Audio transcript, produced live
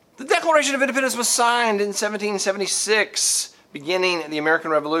Declaration of Independence was signed in 1776, beginning the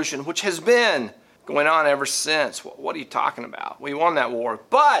American Revolution, which has been going on ever since. What are you talking about? We won that war.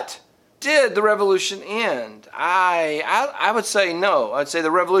 But did the revolution end? I would say no. I'd say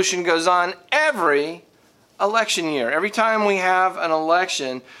the revolution goes on every election year. Every time we have an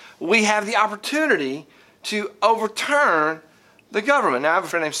election, we have the opportunity to overturn the government. Now, I have a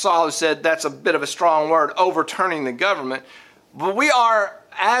friend named Saul who said that's a bit of a strong word, overturning the government. But we are,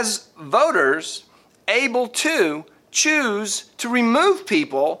 as voters, able to choose to remove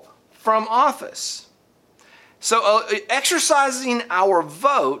people from office. So exercising our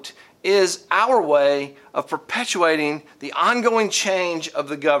vote is our way of perpetuating the ongoing change of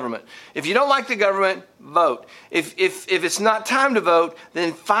the government. If you don't like the government, vote. If it's not time to vote,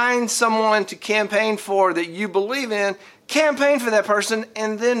 then find someone to campaign for that you believe in, campaign for that person,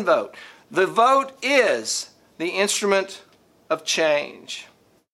 and then vote. The vote is the instrument of change.